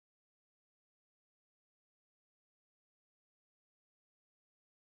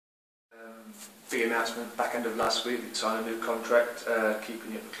big announcement back end of last week. We signed a new contract,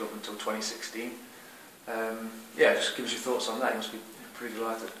 keeping you at the club until 2016. Yeah, just give us your thoughts on that. You must be pretty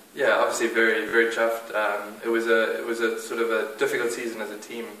delighted. Yeah, obviously very, very chuffed. It was a sort of a difficult season as a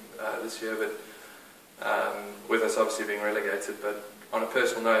team this year, but with us obviously being relegated. But on a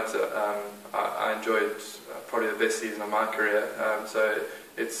personal note, I enjoyed probably the best season of my career. So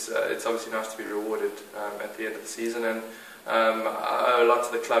it's obviously nice to be rewarded at the end of the season, and I owe a lot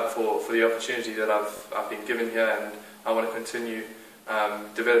to the club for the opportunity that I've been given here, and I want to continue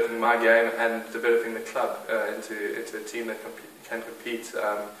developing my game and developing the club into a team that can compete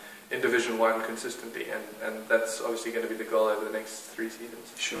in Division 1 consistently, and that's obviously going to be the goal over the next 3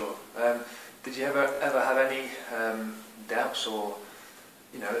 seasons. Sure. Did you ever have any doubts, or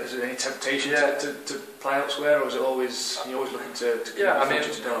is there any temptation to play elsewhere, or was it always always looking to to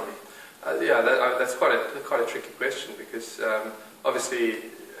Derby? That's quite a tricky question, because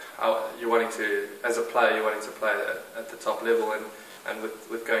obviously you're wanting to, as a player, you're wanting to play at the top level, and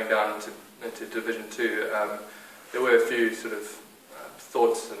with going down into Division 2, there were a few sort of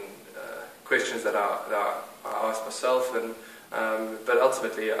thoughts and questions that I asked myself, but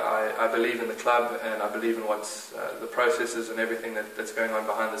ultimately I believe in the club, and I believe in what's the processes and everything that's going on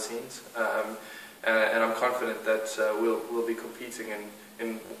behind the scenes, and I'm confident that we'll be competing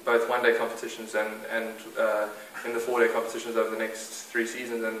in both one-day competitions and in the 4-day competitions over the next 3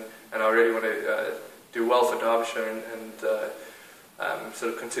 seasons, and I really want to do well for Derbyshire and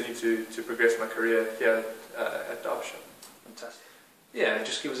sort of continue to progress my career here at Derbyshire. Fantastic. Yeah,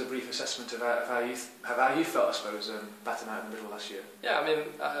 just give us a brief assessment of how you felt, I suppose, batting out in the middle last year. Yeah, I mean,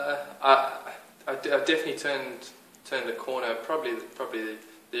 I definitely turned the corner probably the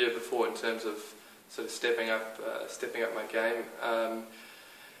year before in terms of sort of stepping up my game,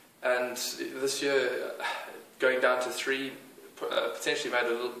 and this year going down to 3 potentially made a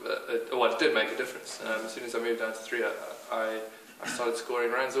little. Well, it did make a difference. As soon as I moved down to 3, I started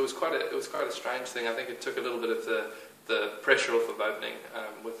scoring runs. It was quite a strange thing. I think it took a little bit of the pressure off of opening,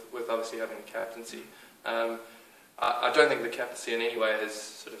 with obviously having a captaincy. I don't think the captaincy in any way has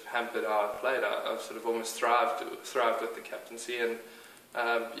sort of hampered how I played. I've sort of almost thrived with the captaincy, and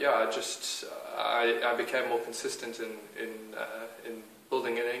I became more consistent in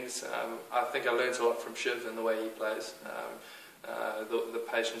building innings. I think I learned a lot from Shiv and the way he plays, the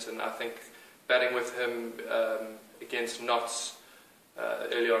patience, and I think batting with him against Notts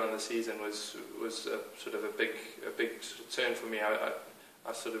early on in the season was sort of a big turn for me. I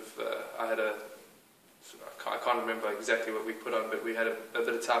can't remember exactly what we put on, but we had a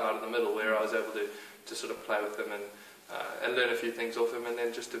bit of time out in the middle where I was able to sort of play with him and learn a few things off him, and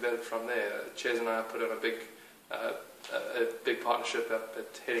then just develop from there. Ches and I put on a big partnership up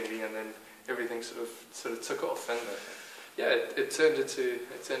at Headingley, and then everything sort of took off, and yeah, it turned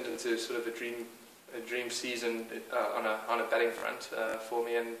into sort of a dream season on a batting front for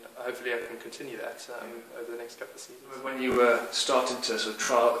me, and hopefully I can continue that over the next couple of seasons. When you were starting to sort of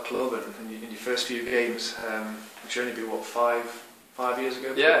try out the club and in your first few games, which only be 5 years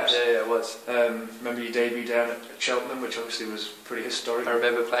ago? Yeah, it was. Remember your debut down at Cheltenham, which obviously was pretty historic. I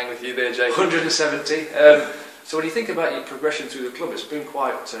remember playing with you there, Jake. 170. So when you think about your progression through the club, it's been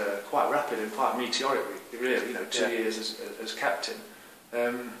quite rapid and quite meteoric, really. 2 years as captain.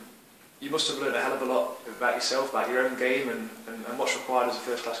 You must have learned a hell of a lot about yourself, about your own game, and what's required as a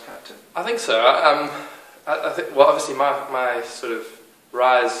first-class captain. I think so. I think, well, obviously my sort of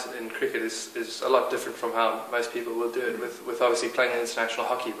rise in cricket is a lot different from how most people will do it, with obviously playing international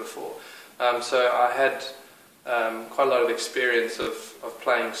hockey before. So I had quite a lot of experience of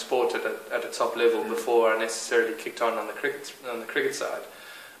playing sport at a top level before I necessarily kicked on the cricket side.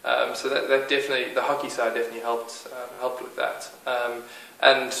 So that definitely, the hockey side definitely helped with that.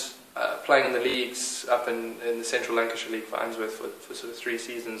 And playing in the leagues up in the Central Lancashire League for Unsworth for sort of 3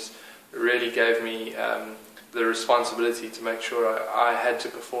 seasons really gave me the responsibility to make sure I had to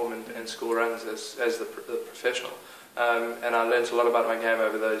perform and score runs as the professional. And I learnt a lot about my game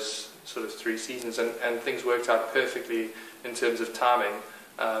over those sort of 3 seasons, and things worked out perfectly in terms of timing,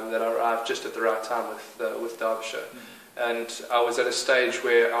 that I arrived just at the right time with Derbyshire. And I was at a stage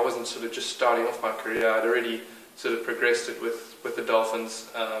where I wasn't sort of just starting off my career. I'd already sort of progressed it with the Dolphins,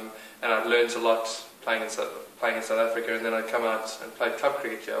 and I'd learnt a lot playing in South Africa, and then I'd come out and played club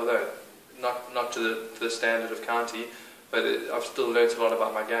cricket here, although not to the standard of county, but I've still learnt a lot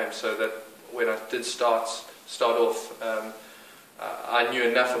about my game, so that when I did start off, I knew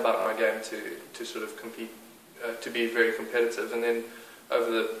enough about my game to sort of compete, to be very competitive. And then over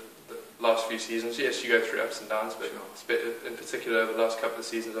the last few seasons, yes, you go through ups and downs, but in particular over the last couple of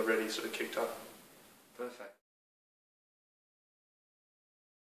seasons, I've really sort of kicked on. Perfect.